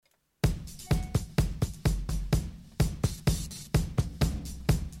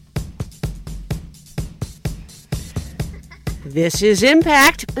This is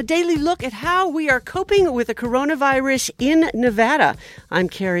Impact, a daily look at how we are coping with the coronavirus in Nevada. I'm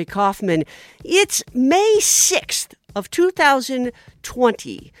Carrie Kaufman. It's May 6th of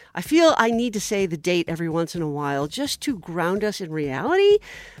 2020. I feel I need to say the date every once in a while just to ground us in reality,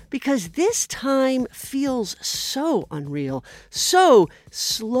 because this time feels so unreal, so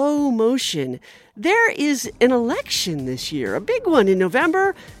slow motion. There is an election this year, a big one in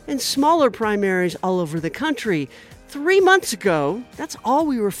November, and smaller primaries all over the country. 3 months ago, that's all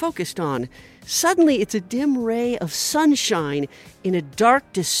we were focused on. Suddenly, it's a dim ray of sunshine in a dark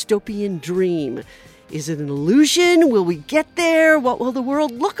dystopian dream. Is it an illusion? Will we get there? What will the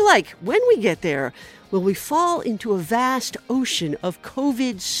world look like when we get there? Will we fall into a vast ocean of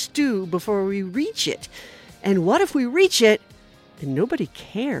COVID stew before we reach it? And what if we reach it and nobody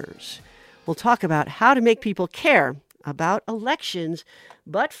cares? We'll talk about how to make people care about elections.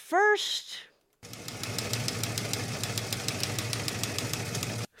 But first,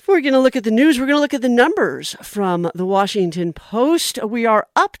 we're going to look at the news. We're going to look at the numbers from the Washington Post. We are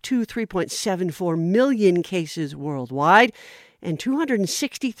up to 3.74 million cases worldwide and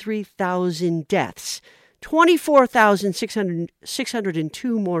 263,000 deaths.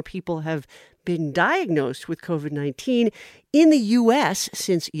 24,602 more people have been diagnosed with COVID-19 in the U.S.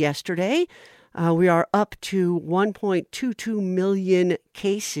 since yesterday. We are up to 1.22 million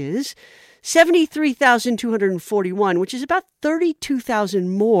cases. 73,241, which is about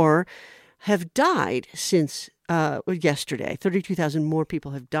 32,000 more, have died since yesterday. 32,000 more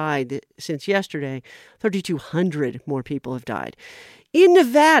people have died since yesterday. 3,200 more people have died. In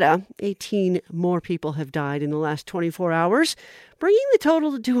Nevada, 18 more people have died in the last 24 hours, bringing the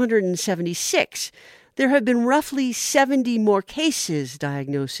total to 276. There have been roughly 70 more cases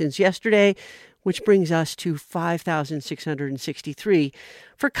diagnosed since yesterday, which brings us to 5,663.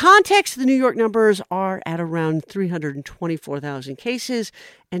 For context, the New York numbers are at around 324,000 cases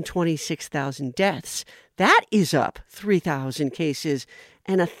and 26,000 deaths. That is up 3,000 cases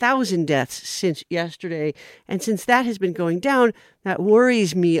and 1,000 deaths since yesterday. And since that has been going down, that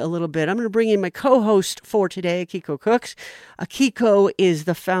worries me a little bit. I'm going to bring in my co-host for today, Akiko Cooks. Akiko is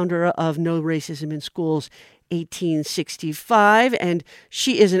the founder of No Racism in Schools 1865, and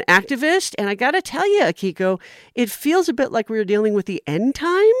she is an activist. And I got to tell you, Akiko, it feels a bit like we're dealing with the end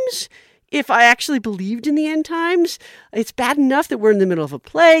times. If I actually believed in the end times, it's bad enough that we're in the middle of a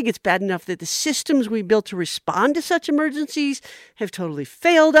plague. It's bad enough that the systems we built to respond to such emergencies have totally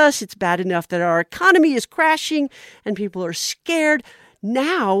failed us. It's bad enough that our economy is crashing and people are scared.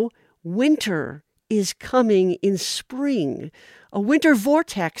 Now, winter is coming in spring. A winter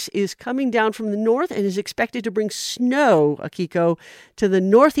vortex is coming down from the north and is expected to bring snow, Akiko, to the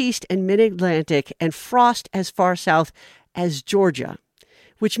northeast and mid-Atlantic and frost as far south as Georgia,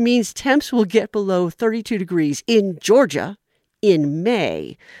 which means temps will get below 32 degrees in Georgia in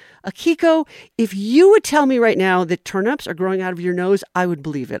May. Akiko, if you would tell me right now that turnips are growing out of your nose, I would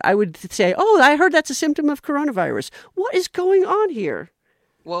believe it. I would say, oh, I heard that's a symptom of coronavirus. What is going on here?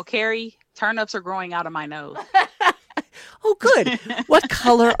 Well, Carrie, turnips are growing out of my nose. Oh, good. What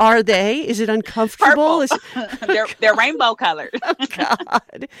color are they? Is it uncomfortable? They're rainbow colored. Oh,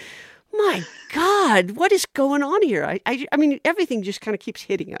 God. My God, what is going on here? I mean, everything just kind of keeps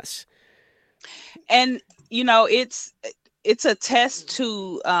hitting us. And, you know, it's a test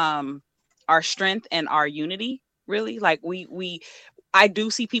to our strength and our unity, really. Like I do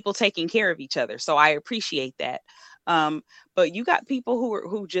see people taking care of each other. So I appreciate that. But you got people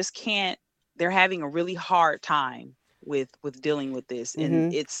who just can't, they're having a really hard time with dealing with this.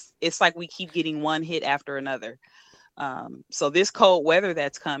 And it's like we keep getting one hit after another. So this cold weather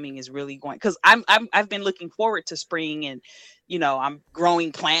that's coming is really going, because I've been looking forward to spring, and you know, I'm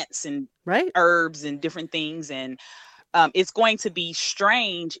growing plants and herbs and different things, and it's going to be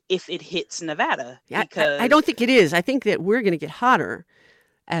strange if it hits Nevada. Yeah, because I don't think it is. I think that we're going to get hotter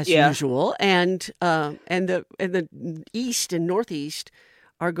as usual, and the east and northeast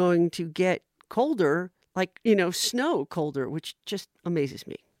are going to get colder, like, you know, snow colder, which just amazes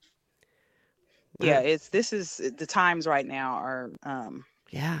me. Yeah, this is the times right now are,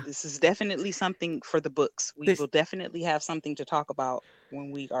 this is definitely something for the books. We will definitely have something to talk about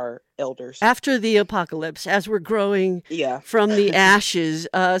when we are elders. After the apocalypse, as we're growing from the ashes.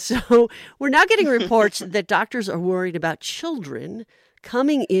 So we're now getting reports that doctors are worried about children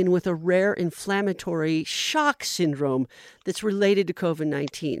coming in with a rare inflammatory shock syndrome that's related to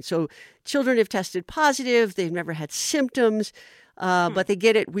COVID-19. So children have tested positive. They've never had symptoms, but they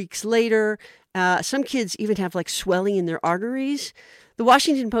get it weeks later. Some kids even have like swelling in their arteries. The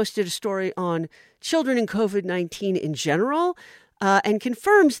Washington Post did a story on children and COVID-19 in general, and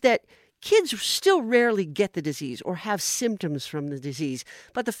confirms that kids still rarely get the disease or have symptoms from the disease.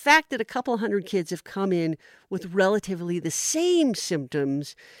 But the fact that a couple hundred kids have come in with relatively the same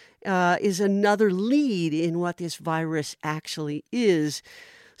symptoms is another lead in what this virus actually is.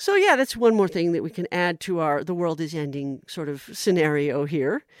 So yeah, that's one more thing that we can add to our the world is ending sort of scenario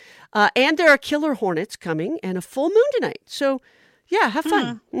here. And there are killer hornets coming and a full moon tonight. So yeah, have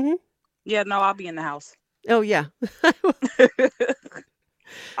fun. Mm-hmm. Yeah, no, I'll be in the house. Oh yeah.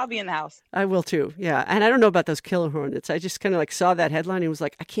 I'll be in the house. I will too. Yeah. And I don't know about those killer hornets. I just kind of like saw that headline and was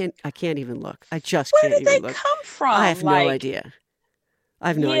like, I can't even look. I just Where can't did even they look. come from? I have no idea. I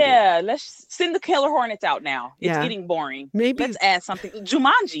have no idea. Yeah, let's send the killer hornets out now. It's Yeah. getting boring. Maybe Let's add something.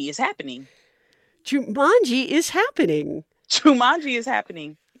 Jumanji is happening. Jumanji is happening. Jumanji is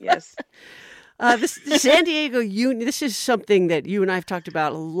happening. Yes. The San Diego Union, this is something that you and I have talked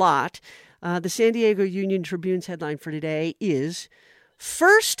about a lot. The San Diego Union Tribune's headline for today is,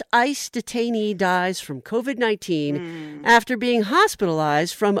 First ICE detainee dies from COVID-19 after being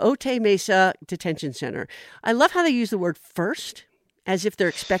hospitalized from Otay Mesa Detention Center. I love how they use the word first, as if they're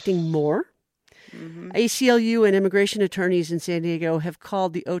expecting more. ACLU and immigration attorneys in San Diego have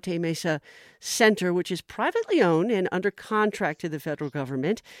called the Otay Mesa Center, which is privately owned and under contract to the federal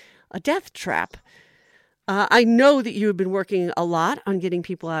government, a death trap. I know that you have been working a lot on getting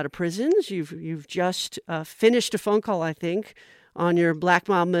people out of prisons. You've just finished a phone call, I think, on your Black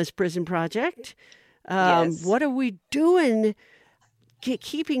Mama's Prison Project. Yes. What are we doing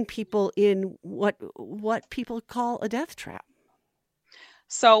keeping people in what people call a death trap?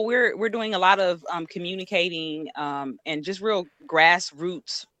 So we're doing a lot of communicating and just real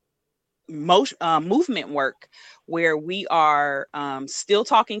grassroots movement work, where we are still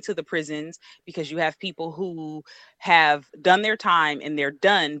talking to the prisons, because you have people who have done their time and they're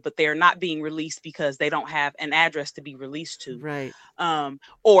done, but they're not being released because they don't have an address to be released to. Right.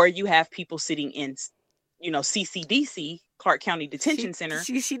 Or you have people sitting in, CCDC, Clark County Detention Center.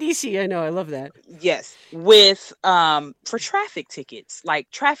 CCDC, I know, I love that. Yes, with for traffic tickets, like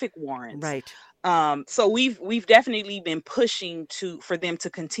traffic warrants. Right. So we've definitely been pushing for them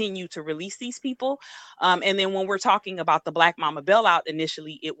to continue to release these people. And then when we're talking about the Black Mama bailout,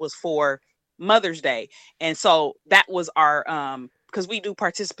 initially it was for Mother's Day. And so that was our because we do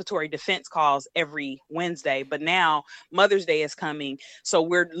participatory defense calls every Wednesday, but now Mother's Day is coming. So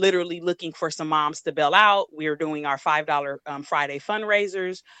we're literally looking for some moms to bail out. We're doing our $5 Friday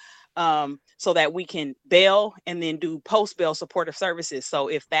fundraisers, so that we can bail and then do post-bail supportive services. So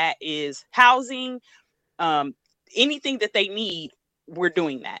if that is housing, anything that they need, we're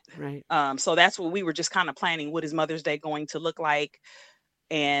doing that. Right. So that's what we were just kind of planning. What is Mother's Day going to look like?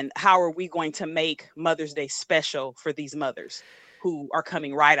 And how are we going to make Mother's Day special for these mothers who are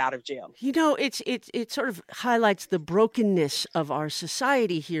coming right out of jail? It sort of highlights the brokenness of our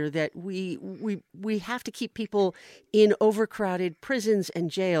society here, that we have to keep people in overcrowded prisons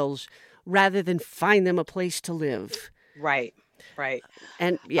and jails rather than find them a place to live. Right.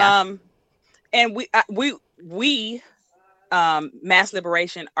 And yeah. And we Mass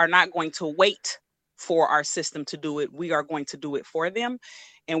Liberation are not going to wait for our system to do it. We are going to do it for them.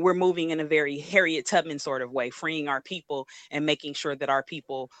 And we're moving in a very Harriet Tubman sort of way, freeing our people and making sure that our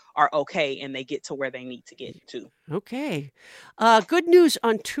people are okay and they get to where they need to get to. Okay. Good news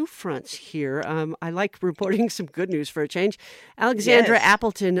on two fronts here. I like reporting some good news for a change. Alexandra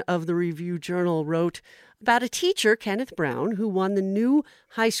Appleton of the Review-Journal wrote about a teacher, Kenneth Brown, who won the new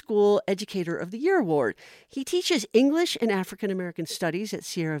High School Educator of the Year award. He teaches English and African American Studies at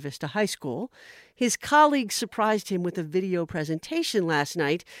Sierra Vista High School. His colleagues surprised him with a video presentation last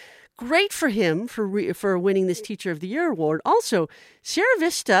night. Great for him for winning this Teacher of the Year award. Also, Sierra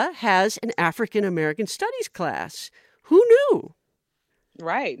Vista has an African American Studies class. Who knew?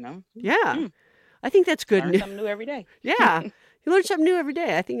 Right. No. Yeah. I think that's good. Learn something new every day. Yeah. You learn something new every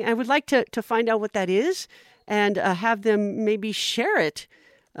day. I think I would like to find out what that is and have them maybe share it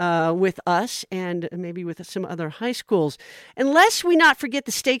with us and maybe with some other high schools. And lest we not forget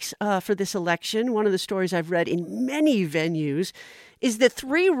the stakes for this election, one of the stories I've read in many venues is that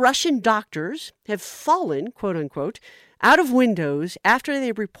 3 Russian doctors have fallen, quote unquote, out of windows after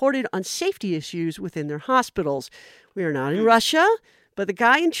they reported on safety issues within their hospitals. We are not in Russia, but the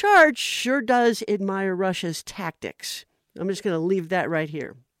guy in charge sure does admire Russia's tactics. I'm just going to leave that right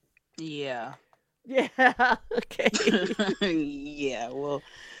here. Yeah. Yeah. Okay. Yeah. Well.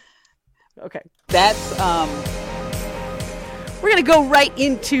 Okay. That's We're going to go right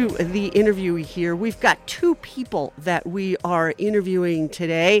into the interview here. We've got 2 people that we are interviewing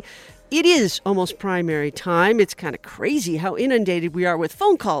today. It is almost primary time. It's kind of crazy how inundated we are with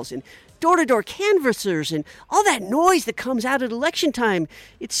phone calls and door-to-door canvassers and all that noise that comes out at election time.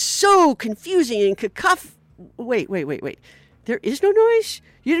 It's so confusing and Wait. There is no noise?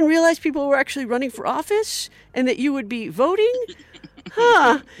 You didn't realize people were actually running for office and that you would be voting?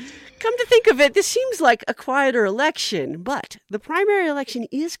 Huh. Come to think of it, this seems like a quieter election, but the primary election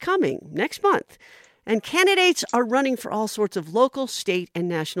is coming next month. And candidates are running for all sorts of local, state, and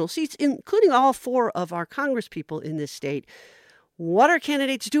national seats, including all 4 of our congresspeople in this state. What are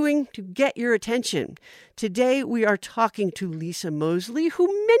candidates doing to get your attention? Today, we are talking to Lisa Mosley, who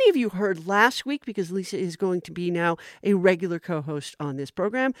many of you heard last week because Lisa is going to be now a regular co-host on this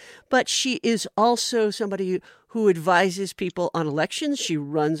program. But she is also somebody who advises people on elections. She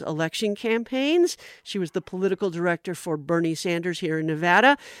runs election campaigns. She was the political director for Bernie Sanders here in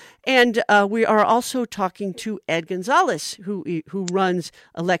Nevada. And we are also talking to Ed Gonzalez, who runs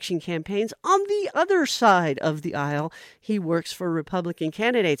election campaigns on the other side of the aisle. He works for Republican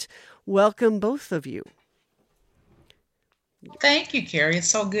candidates. Welcome, both of you. Thank you, Carrie. It's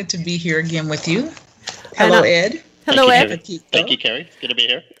so good to be here again with you. Hello, Ed. Hello, Ed. Thank you, Carrie. Good to be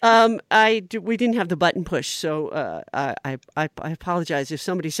here. We didn't have the button push, so I apologize if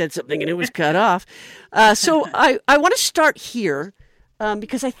somebody said something and it was cut off. So I want to start here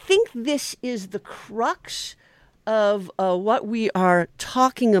because I think this is the crux of what we are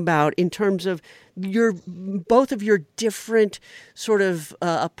talking about in terms of both of your different sort of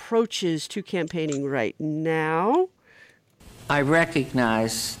approaches to campaigning right now. I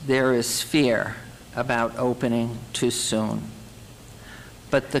recognize there is fear about opening too soon.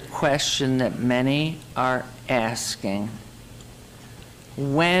 But the question that many are asking,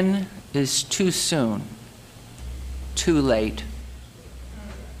 when is too soon too late?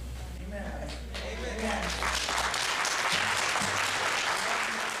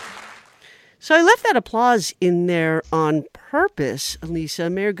 So I left that applause in there on purpose, Lisa.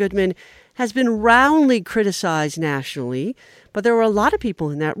 Mayor Goodman has been roundly criticized nationally, but there were a lot of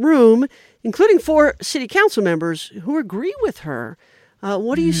people in that room, including 4 city council members, who agree with her.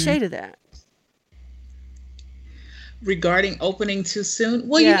 What do you say to that? Regarding opening too soon?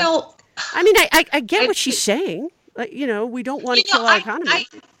 Well, yeah. I mean, I get what she's saying. We don't want to kill our economy.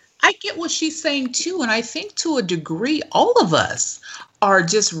 I get what she's saying, too. And I think to a degree, all of us are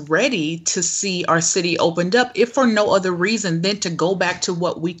just ready to see our city opened up, if for no other reason than to go back to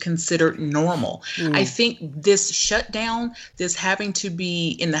what we consider normal. I think this shutdown, this having to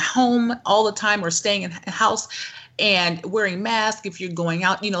be in the home all the time or staying in the house and wearing masks if you're going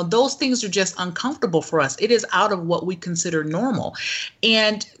out, those things are just uncomfortable for us. It is out of what we consider normal.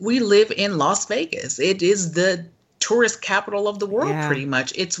 And we live in Las Vegas. It is the tourist capital of the world, pretty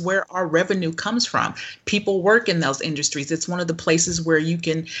much. It's where our revenue comes from. People work in those industries. It's one of the places where you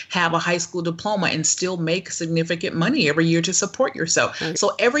can have a high school diploma and still make significant money every year to support yourself. Right.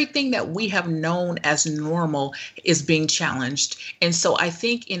 So everything that we have known as normal is being challenged. And so I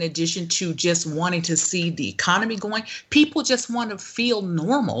think in addition to just wanting to see the economy going, people just want to feel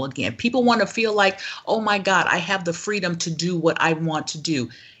normal again. People want to feel like, oh my God, I have the freedom to do what I want to do.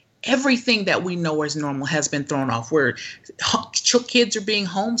 Everything that we know as normal has been thrown off. Where kids are being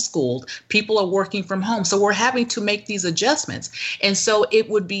homeschooled, people are working from home. So we're having to make these adjustments. And so it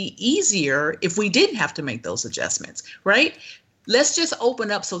would be easier if we didn't have to make those adjustments, right? Let's just open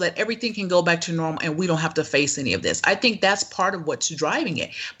up so that everything can go back to normal and we don't have to face any of this. I think that's part of what's driving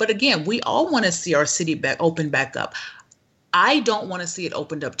it. But again, we all want to see our city open back up. I don't want to see it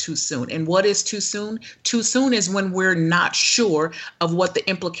opened up too soon. And what is too soon? Too soon is when we're not sure of what the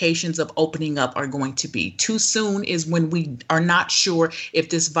implications of opening up are going to be. Too soon is when we are not sure if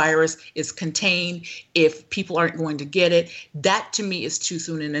this virus is contained, if people aren't going to get it. That to me is too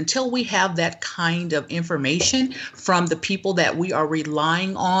soon. And until we have that kind of information from the people that we are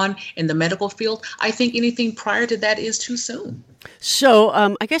relying on in the medical field, I think anything prior to that is too soon. So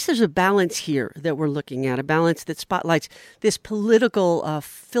I guess there's a balance here that we're looking at, a balance that spotlights this political,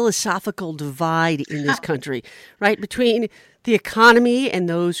 philosophical divide in this country, right, between the economy and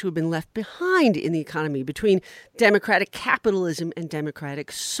those who have been left behind in the economy, between democratic capitalism and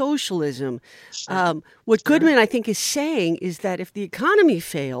democratic socialism. What Goodman, I think, is saying is that if the economy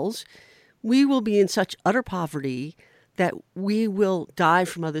fails, we will be in such utter poverty that we will die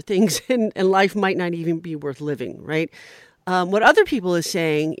from other things and life might not even be worth living, right? What other people are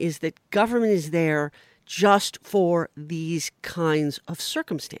saying is that government is there just for these kinds of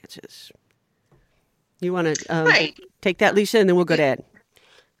circumstances. You want to take that, Lisa, and then we'll go to Ed.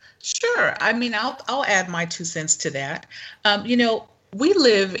 Sure. I mean, I'll add my 2 cents to that. We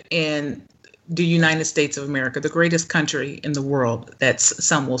live in the United States of America, the greatest country in the world, that's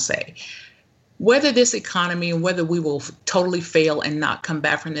some will say. Whether this economy and whether we will totally fail and not come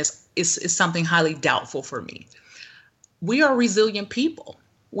back from this is something highly doubtful for me. We are resilient people.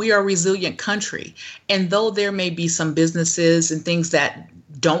 We are a resilient country. And though there may be some businesses and things that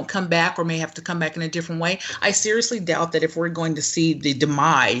don't come back or may have to come back in a different way, I seriously doubt that if we're going to see the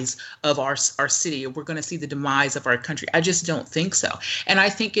demise of our city, or we're going to see the demise of our country, I just don't think so. And I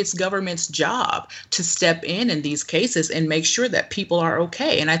think it's government's job to step in these cases and make sure that people are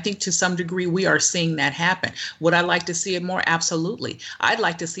okay. And I think to some degree we are seeing that happen. Would I like to see it more? Absolutely. I'd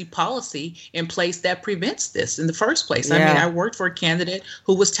like to see policy in place that prevents this in the first place. Yeah. I mean, I worked for a candidate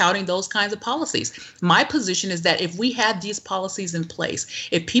who was touting those kinds of policies. My position is that if we had these policies in place,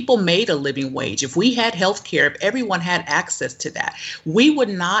 if people made a living wage, if we had health care, if everyone had access to that, we would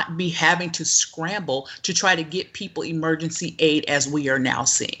not be having to scramble to try to get people emergency aid as we are now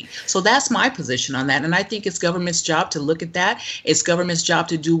seeing. So that's my position on that. And I think it's government's job to look at that. It's government's job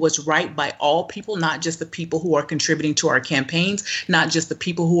to do what's right by all people, not just the people who are contributing to our campaigns, not just the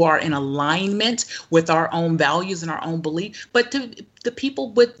people who are in alignment with our own values and our own belief, but to the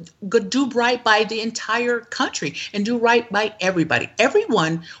people do right by the entire country and do right by everybody.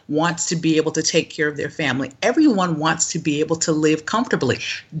 Everyone wants to be able to take care of their family. Everyone wants to be able to live comfortably.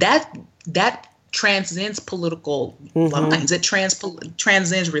 That transcends political lines. It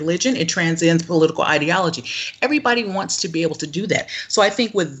transcends religion. It transcends political ideology. Everybody wants to be able to do that. So I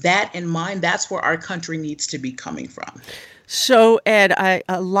think with that in mind, that's where our country needs to be coming from. So, Ed,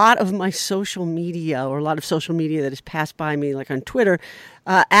 a lot of my social media, or a lot of social media that has passed by me, like on Twitter,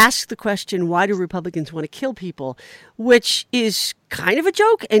 asks the question, why do Republicans want to kill people? Which is kind of a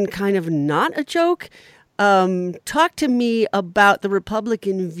joke and kind of not a joke. Talk to me about the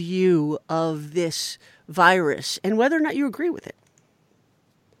Republican view of this virus and whether or not you agree with it.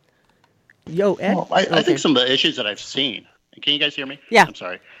 Yo, Ed? Well, I think some of the issues that I've seen, can you guys hear me? Yeah. I'm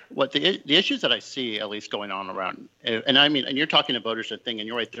sorry. What the issues that I see, at least going on around, and I mean, and you're talking to voters and thing, and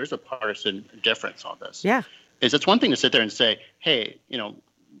you're right, there's a partisan difference on this. Yeah. Is it's one thing to sit there and say, hey,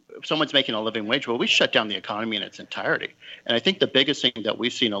 if someone's making a living wage, well, we shut down the economy in its entirety. And I think the biggest thing that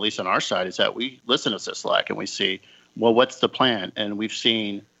we've seen, at least on our side, is that we listen to CISLAC and we see, well, what's the plan? And we've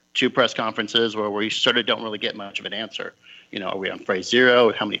seen 2 press conferences where we sort of don't really get much of an answer. Are we on phase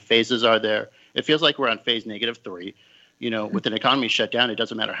 0? How many phases are there? It feels like we're on phase -3. With an economy shut down, it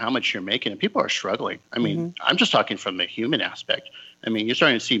doesn't matter how much you're making, and people are struggling. I mean, I'm just talking from the human aspect. I mean, you're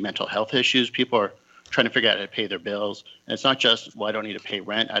starting to see mental health issues. People are trying to figure out how to pay their bills. And it's not just, well, I don't need to pay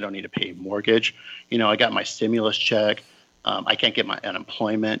rent. I don't need to pay mortgage. I got my stimulus check. I can't get my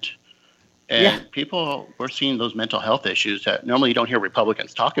unemployment. And we're seeing those mental health issues that normally you don't hear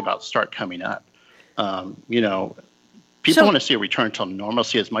Republicans talk about start coming up. People want to see a return to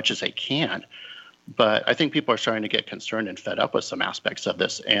normalcy as much as they can. But I think people are starting to get concerned and fed up with some aspects of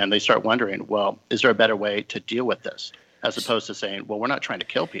this. And they start wondering, well, is there a better way to deal with this? As opposed to saying, well, we're not trying to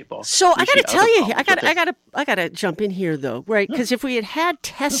kill people. So I got to tell you, I got to jump in here, though, right? Because if we had had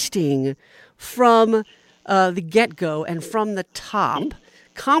testing from the get-go and from the top,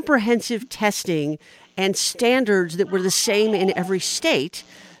 comprehensive testing and standards that were the same in every state,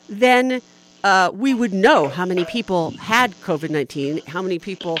 then we would know how many people had COVID-19, how many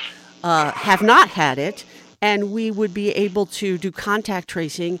people have not had it, and we would be able to do contact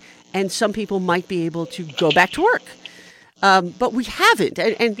tracing, and some people might be able to go back to work. But we haven't,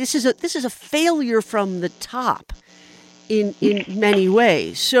 and this is a failure from the top in many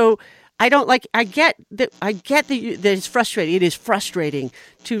ways. So I get that it's frustrating. It is frustrating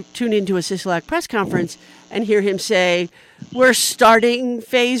to tune into a CISLAC press conference and hear him say, we're starting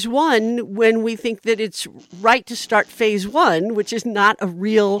phase 1 when we think that it's right to start phase 1, which is not a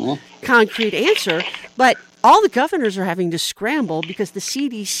real concrete answer. But all the governors are having to scramble because the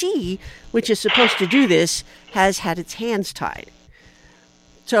CDC, which is supposed to do this, has had its hands tied.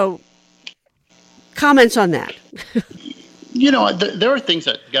 So, comments on that? There are things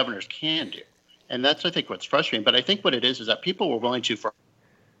that governors can do. And that's, I think, what's frustrating. But I think what it is that people were willing to,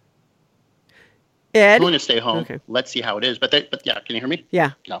 willing to stay home. Okay. Let's see how it is. But yeah, can you hear me?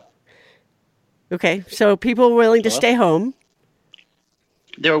 Yeah. No. Okay. So people were willing to stay home.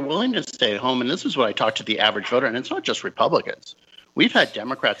 They were willing to stay home. And this is what I talked to the average voter. And it's not just Republicans. We've had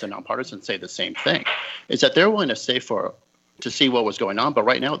Democrats and nonpartisans say the same thing, is that they're willing to stay to see what was going on. But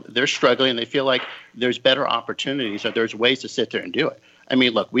right now they're struggling. They feel like there's better opportunities or there's ways to sit there and do it. I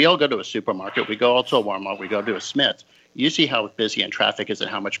mean, look, we all go to a supermarket. We go to a Walmart. We go to a Smith's. You see how busy and traffic is and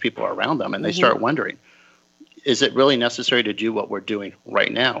how much people are around them. And they start wondering, is it really necessary to do what we're doing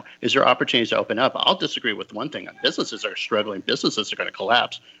right now? Is there opportunities to open up? I'll disagree with one thing. Businesses are struggling. Businesses are going to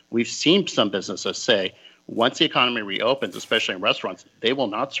collapse. We've seen some businesses say, once the economy reopens, especially in restaurants, they will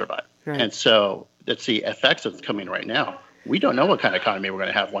not survive. Right. And so that's the effects of coming right now. We don't know what kind of economy we're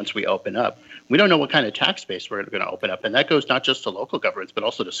going to have once we open up. We don't know what kind of tax base we're going to open up. And that goes not just to local governments, but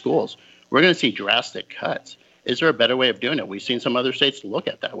also to schools. We're going to see drastic cuts. Is there a better way of doing it? We've seen some other states look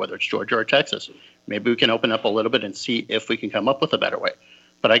at that, whether it's Georgia or Texas. Maybe we can open up a little bit and see if we can come up with a better way.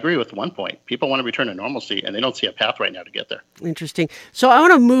 But I agree with one point. People want to return to normalcy, and they don't see a path right now to get there. Interesting. So I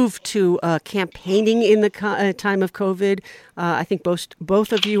want to move to campaigning in the time of COVID. I think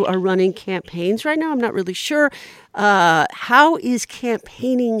both of you are running campaigns right now. I'm not really sure. How is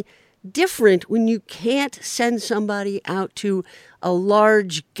campaigning different when you can't send somebody out to a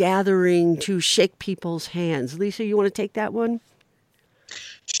large gathering to shake people's hands? Lisa, you want to take that one?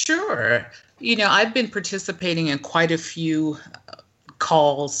 Sure. I've been participating in quite a few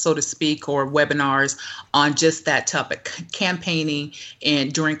calls, so to speak, or webinars on just that topic, campaigning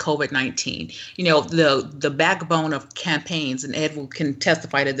and during COVID-19. The backbone of campaigns, and Ed can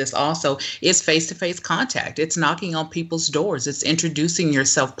testify to this also, is face-to-face contact. It's knocking on people's doors. It's introducing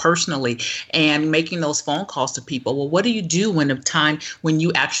yourself personally and making those phone calls to people. Well, what do you do when a time when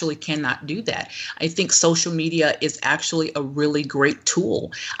you actually cannot do that? I think social media is actually a really great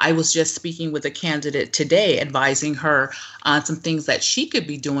tool. I was just speaking with a candidate today, advising her on some things that she could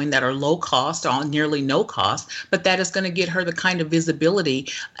be doing that are low cost or nearly no cost, but that is going to get her the kind of visibility,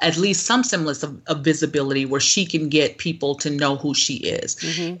 at least some semblance of visibility, where she can get people to know who she is.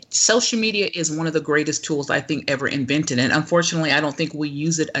 Mm-hmm. Social media is one of the greatest tools I think ever invented. And unfortunately, I don't think we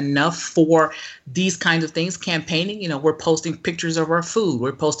use it enough for these kinds of things. Campaigning, we're posting pictures of our food.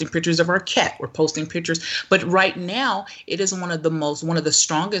 We're posting pictures of our cat. We're posting pictures. But right now, it is one of the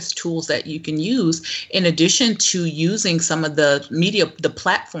strongest tools that you can use, in addition to using some of the media, the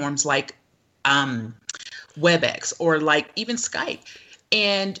platforms like WebEx or like even Skype.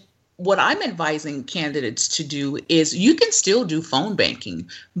 And what I'm advising candidates to do is you can still do phone banking,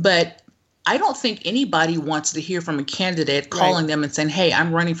 but I don't think anybody wants to hear from a candidate calling them and saying, hey,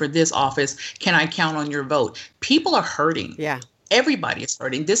 I'm running for this office. Can I count on your vote? People are hurting. Yeah. Everybody is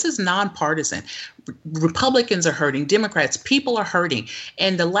hurting. This is nonpartisan. Republicans are hurting. Democrats, people are hurting.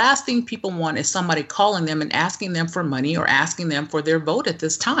 And the last thing people want is somebody calling them and asking them for money or asking them for their vote at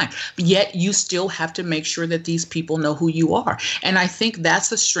this time. Yet you still have to make sure that these people know who you are. And I think that's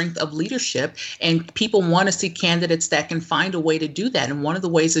the strength of leadership. And people want to see candidates that can find a way to do that. And one of the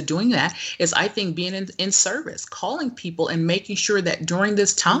ways of doing that is, I think, being in service, calling people and making sure that during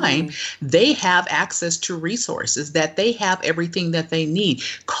this time they have access to resources, that they have everything that they need,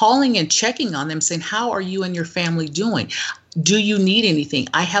 calling and checking on them, saying, how are you and your family doing? Do you need anything?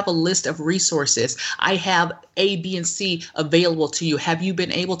 I have a list of resources. I have A, B, and C available to you. Have you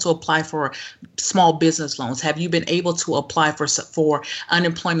been able to apply for small business loans? Have you been able to apply for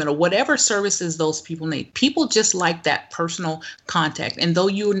unemployment or whatever services those people need? People just like that personal contact. And though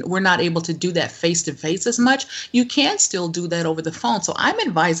we're not able to do that face to face as much, you can still do that over the phone. So I'm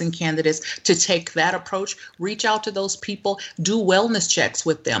advising candidates to take that approach, reach out to those people, do wellness checks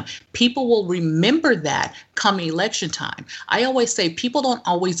with them. People will remember that come election time. I always say people don't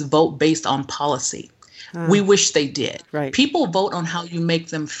always vote based on policy. We wish they did. Right. People vote on how you make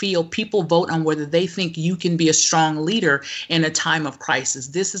them feel. People vote on whether they think you can be a strong leader in a time of crisis.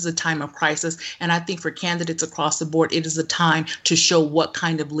 This is a time of crisis. And I think for candidates across the board, it is a time to show what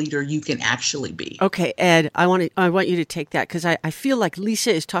kind of leader you can actually be. Okay, Ed, I want you to take that, because I feel like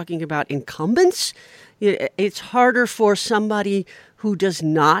Lisa is talking about incumbents. It's harder for somebody who does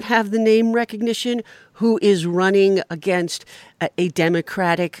not have the name recognition, who is running against a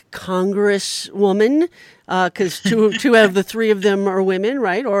Democratic congresswoman, because two out of the three of them are women,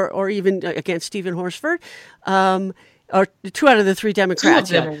 right? Or even against Stephen Horsford. Or 2 out of the 3 Democrats.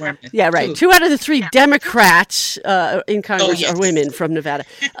 2 of them are women. Yeah, right. 2 out of the 3 Democrats in Congress are women from Nevada.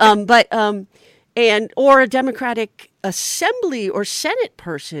 Or a Democratic Assembly or Senate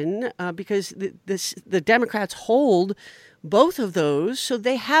person, because the Democrats hold both of those, so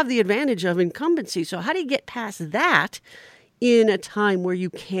they have the advantage of incumbency. So how do you get past that in a time where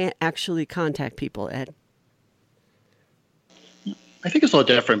you can't actually contact people, Ed? I think it's a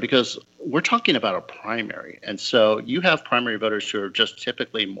little different because we're talking about a primary. And so you have primary voters who are just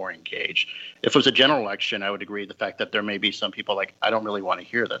typically more engaged. If it was a general election, I would agree the fact that there may be some people like, I don't really want to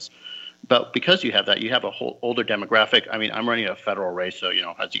hear this. But because you have that, you have a whole older demographic. I mean, I'm running a federal race. So,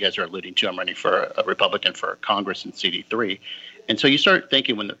 as you guys are alluding to, I'm running for a Republican for Congress in CD3. And so you start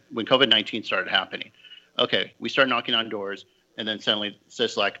thinking when COVID-19 started happening, okay, we start knocking on doors. and then suddenly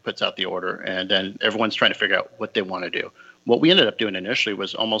Sisolak puts out the order, and then everyone's trying to figure out what they want to do. What we ended up doing initially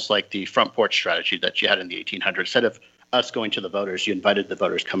was almost like the front porch strategy that you had in the 1800s. Instead of us going to the voters, you invited the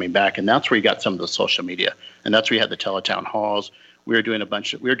voters coming back, and that's where you got some of the social media, and that's where you had the teletown halls. We were doing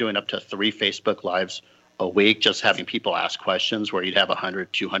up to 3 Facebook Lives a week, just having people ask questions, where you'd have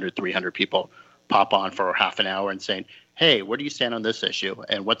 100, 200, 300 people pop on for half an hour and saying, hey, where do you stand on this issue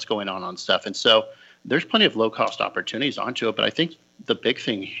and what's going on stuff? And so there's plenty of low-cost opportunities onto it, but I think the big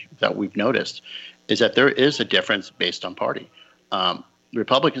thing that we've noticed is that there is a difference based on party.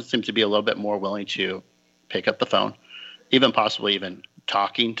 Republicans seem to be a little bit more willing to pick up the phone, even possibly even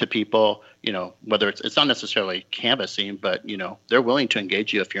talking to people, whether it's not necessarily canvassing, but, they're willing to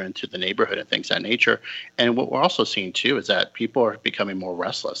engage you if you're into the neighborhood and things of that nature. And what we're also seeing, too, is that people are becoming more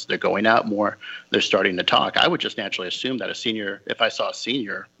restless. They're going out more. They're starting to talk. I would just naturally assume that if I saw a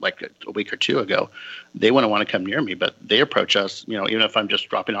senior like a week or two ago, they wouldn't want to come near me, but they approach us, even if I'm just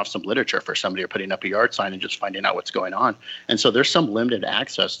dropping off some literature for somebody or putting up a yard sign and just finding out what's going on. And so there's some limited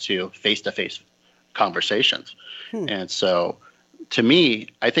access to face-to-face conversations. And so to me,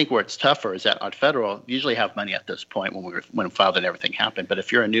 I think where it's tougher is that on federal, you usually have money at this point when filed and everything happened. But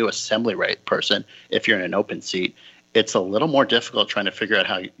if you're a new assembly right person, if you're in an open seat, it's a little more difficult trying to figure out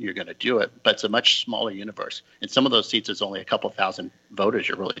how you're going to do it. But it's a much smaller universe. In some of those seats, it's only a couple thousand voters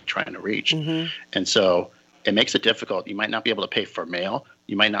you're really trying to reach. Mm-hmm. And so it makes it difficult. You might not be able to pay for mail.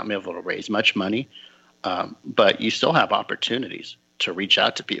 You might not be able to raise much money. But you still have opportunities to reach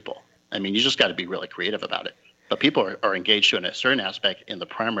out to people. I mean, you just got to be really creative about it. But people are engaged to in a certain aspect in the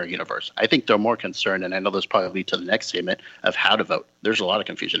primary universe. I think they're more concerned, and I know this probably lead to the next statement, of how to vote. There's a lot of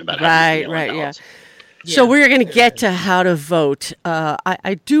confusion about how to vote. Right, yeah. So we're going to get to how to vote.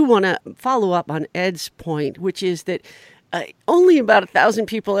 I do want to follow up on Ed's point, which is that only about 1,000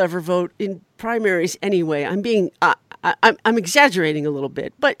 people ever vote in primaries anyway. I'm exaggerating a little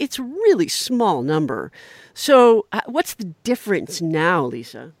bit, but it's a really small number. So what's the difference now,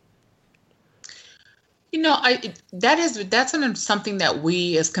 Lisa? That's something that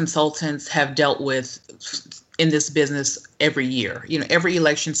we as consultants have dealt with in this business every year. Every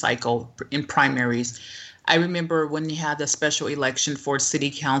election cycle in primaries. I remember when you had the special election for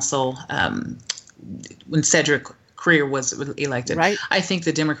city council when Cedric Creer was elected. Right. I think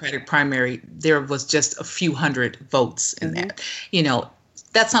the Democratic primary, there was just a few hundred votes in that.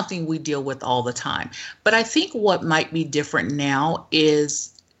 That's something we deal with all the time. But I think what might be different now is,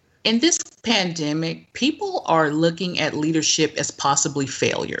 in this pandemic, people are looking at leadership as possibly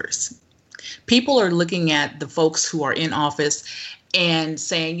failures. People are looking at the folks who are in office and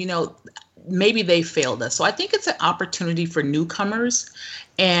saying, maybe they failed us. So I think it's an opportunity for newcomers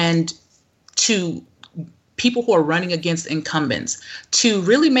and to people who are running against incumbents to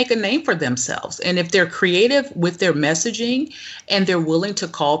really make a name for themselves. And if they're creative with their messaging and they're willing to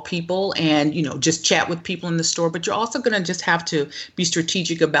call people and, just chat with people in the store, but you're also going to just have to be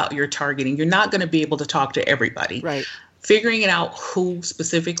strategic about your targeting. You're not going to be able to talk to everybody. Right. Figuring out who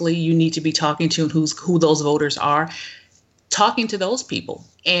specifically you need to be talking to and who those voters are, talking to those people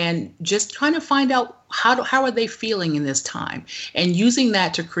and just trying to find out how are they feeling in this time and using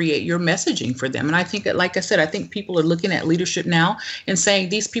that to create your messaging for them. And I think that, like I said, I think people are looking at leadership now and saying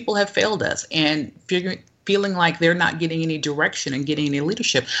these people have failed us and feeling like they're not getting any direction and getting any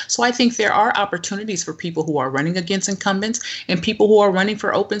leadership. So I think there are opportunities for people who are running against incumbents and people who are running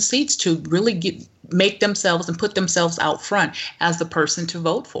for open seats to really make themselves and put themselves out front as the person to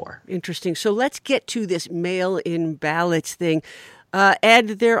vote for. Interesting. So let's get to this mail-in ballots thing.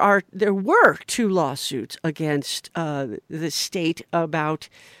 Ed, there were 2 lawsuits against the state about,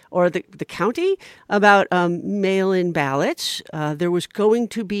 or the county about mail-in ballots. There was going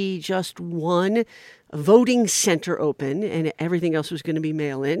to be just one voting center open and everything else was going to be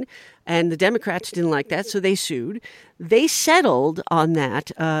mail-in. And the Democrats didn't like that, so they sued. They settled on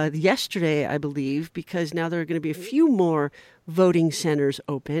that yesterday, I believe, because now there are going to be a few more voting centers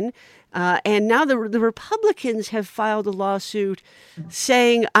open. And now the Republicans have filed a lawsuit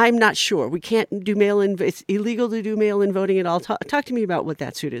saying, I'm not sure. We can't do mail-in. It's illegal to do mail-in voting at all. Talk to me about what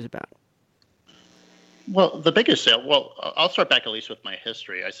that suit is about. Well, the biggest I'll start back at least with my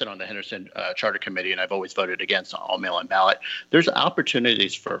history. I sit on the Henderson Charter Committee, and I've always voted against all mail-in ballot. There's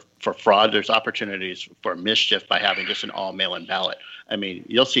opportunities for fraud. There's opportunities for mischief by having just an all mail-in ballot. I mean,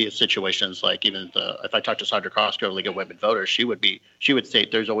 you'll see situations like if I talk to Sandra Costco, League of Women Voters, she would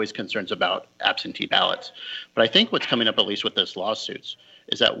state there's always concerns about absentee ballots. But I think what's coming up, at least with this lawsuits,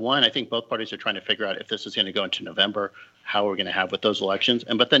 is that one, I think both parties are trying to figure out if this is going to go into November, how we're going to have with those elections.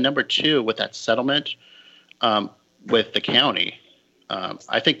 But then number two, with that settlement with the county,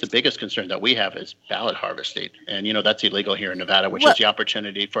 I think the biggest concern that we have is ballot harvesting. And, that's illegal here in Nevada, which is the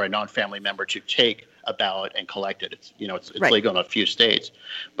opportunity for a non-family member to take a ballot and collect it. It's Right. legal in a few states.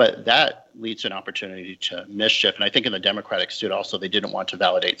 But that leads to an opportunity to mischief. And I think in the Democratic suit also, they didn't want to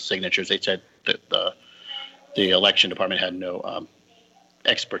validate signatures. They said that the election department had no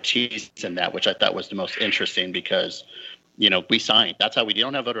expertise in that, which I thought was the most interesting because we sign. That's how we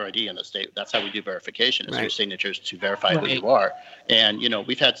don't have voter ID in the state. That's how we do verification is Right. your signatures to verify who you are. And,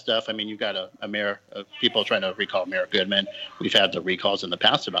 we've had stuff. I mean, you've got a mayor of people trying to recall Mayor Goodman. We've had the recalls in the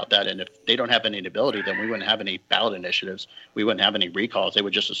past about that. And if they don't have any ability, then we wouldn't have any ballot initiatives. We wouldn't have any recalls. They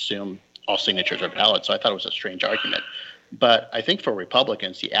would just assume all signatures are valid. So I thought it was a strange argument. But I think for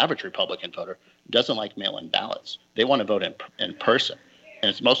Republicans, the average Republican voter doesn't like mail-in ballots. They want to vote in person. And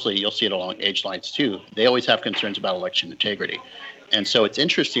it's mostly, you'll see it along age lines too. They always have concerns about election integrity. And so it's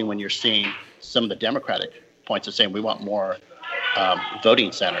interesting when you're seeing some of the Democratic points of saying we want more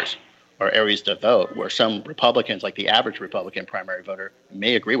voting centers or areas to vote, where some Republicans, like the average Republican primary voter,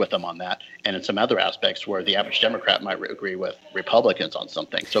 may agree with them on that. And in some other aspects where the average Democrat might agree with Republicans on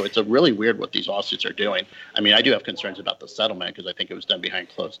something. So it's a really weird what these lawsuits are doing. I mean, I do have concerns about the settlement because I think it was done behind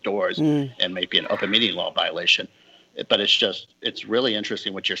closed doors and maybe an open meeting law violation. But it's really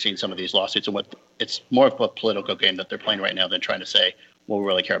interesting what you're seeing some of these lawsuits and it's more of a political game that they're playing right now than trying to say, well, we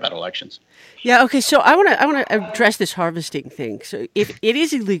really care about elections. Yeah. Okay. So I want to address this harvesting thing. So if it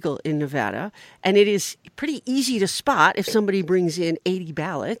is illegal in Nevada, and it is pretty easy to spot if somebody brings in 80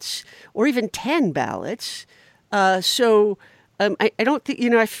 ballots or even 10 ballots. I don't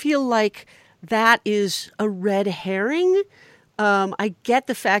think, I feel like that is a red herring. I get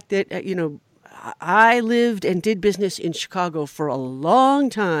the fact that, I lived and did business in Chicago for a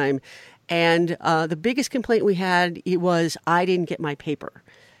long time, and the biggest complaint we had was I didn't get my paper,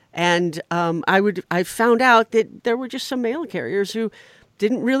 and I found out that there were just some mail carriers who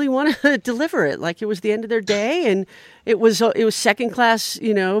didn't really want to deliver it, like it was the end of their day, and it was second class,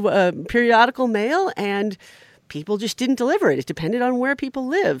 periodical mail, and people just didn't deliver it. It depended on where people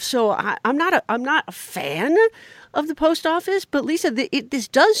live. So I'm not a fan of the post office, but Lisa, this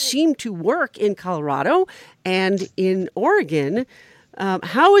does seem to work in Colorado and in Oregon.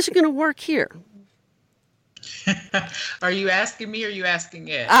 How is it going to work here? Are you asking me or are you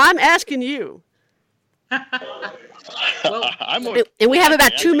asking Ed? I'm asking you. Well, And we have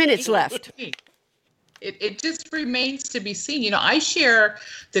about 2 minutes left. It just remains to be seen. I share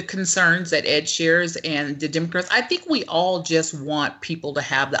the concerns that Ed shares and the Democrats. I think we all just want people to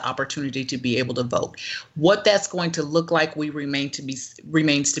have the opportunity to be able to vote. What that's going to look like remains to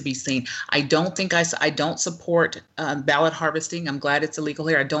be seen. I don't support ballot harvesting. I'm glad it's illegal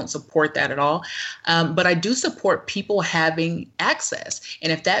here. I don't support that at all. But I do support people having access.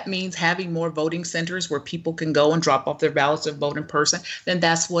 And if that means having more voting centers where people can go and drop off their ballots and vote in person, then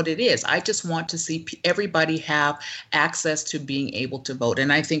that's what it is. I just want to see everybody have access to being able to vote.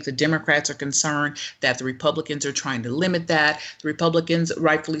 And I think the Democrats are concerned that the Republicans are trying to limit that. The Republicans,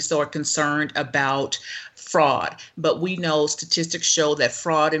 rightfully so, are concerned about fraud. But we know statistics show that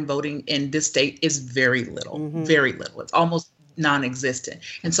fraud in voting in this state is very little, very little. It's almost non-existent.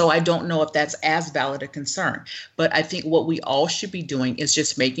 And so I don't know if that's as valid a concern. But I think what we all should be doing is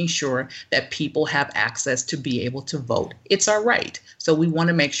just making sure that people have access to be able to vote. It's our right. So we want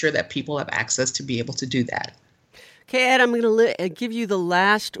to make sure that people have access to be able to do that. Okay, Ed, I'm going to give you the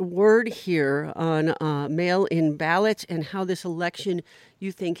last word here on mail-in ballots and how this election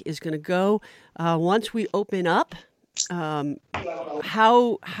you think is going to go. Once we open up, are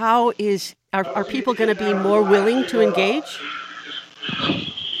people going to be more willing to engage?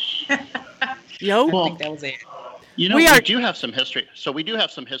 I think that was it. We do have some history. So we do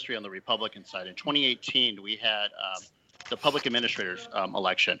have some history on the Republican side. In 2018, we had the public administrators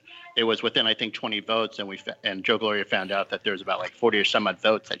election. It was within, I think, 20 votes, and Joe Gloria found out that there was about like 40 or some odd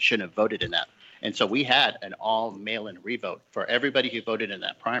votes that shouldn't have voted in that. And so we had an all mail-in revote for everybody who voted in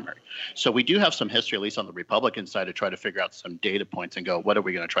that primary. So we do have some history, at least on the Republican side, to try to figure out some data points and go, what are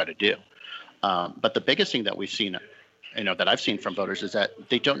we going to try to do? But the biggest thing that we've seen, that I've seen from voters is that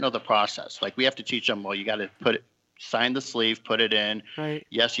they don't know the process. Like we have to teach them, well, you got to sign the sleeve, put it in. Right.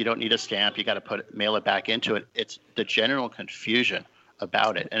 Yes, you don't need a stamp. You got to mail it back into it. It's the general confusion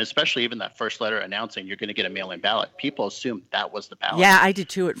about it. And especially even that first letter announcing you're going to get a mail-in ballot. People assume that was the ballot. Yeah, I did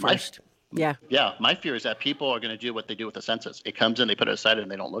too at first. Yeah. My fear is that people are going to do what they do with the census. It comes in, they put it aside,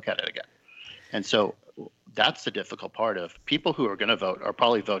 and they don't look at it again. And so that's the difficult part of people who are going to vote are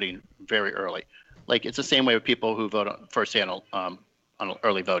probably voting very early. Like it's the same way with people who vote on on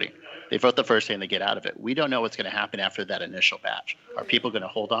early voting. They vote the first day and they get out of it. We don't know what's going to happen after that initial batch. Are people going to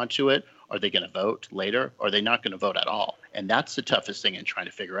hold on to it? Are they going to vote later? Or are they not going to vote at all? And that's the toughest thing in trying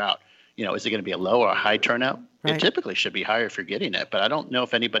to figure out. Is it going to be a low or a high turnout? Right. It typically should be higher if you're getting it, but I don't know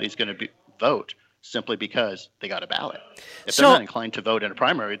if anybody's going to vote simply because they got a ballot. If they're not inclined to vote in a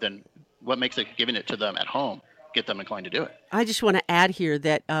primary, then what makes it giving it to them at home get them inclined to do it? I just want to add here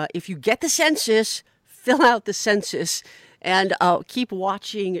that if you get the census, fill out the census. And keep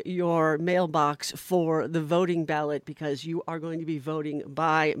watching your mailbox for the voting ballot because you are going to be voting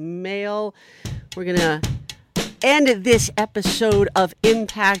by mail. We're going to end this episode of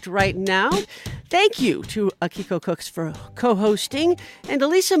Impact right now. Thank you to Akiko Cooks for co-hosting, and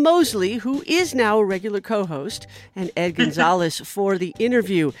Elisa Mosley, who is now a regular co-host, and Ed Gonzalez for the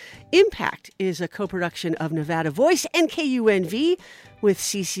interview. Impact is a co-production of Nevada Voice and KUNV with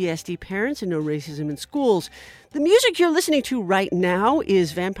CCSD Parents and No Racism in Schools. The music you're listening to right now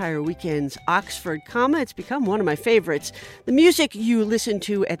is Vampire Weekend's Oxford Comma. It's become one of my favorites. The music you listened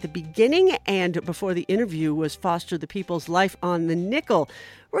to at the beginning and before the interview was Foster the People's Life on the Nickel.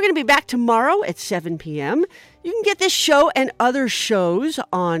 We're going to be back tomorrow at 7 p.m. You can get this show and other shows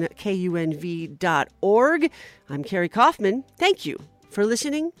on KUNV.org. I'm Carrie Kaufman. Thank you for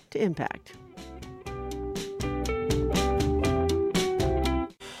listening to Impact.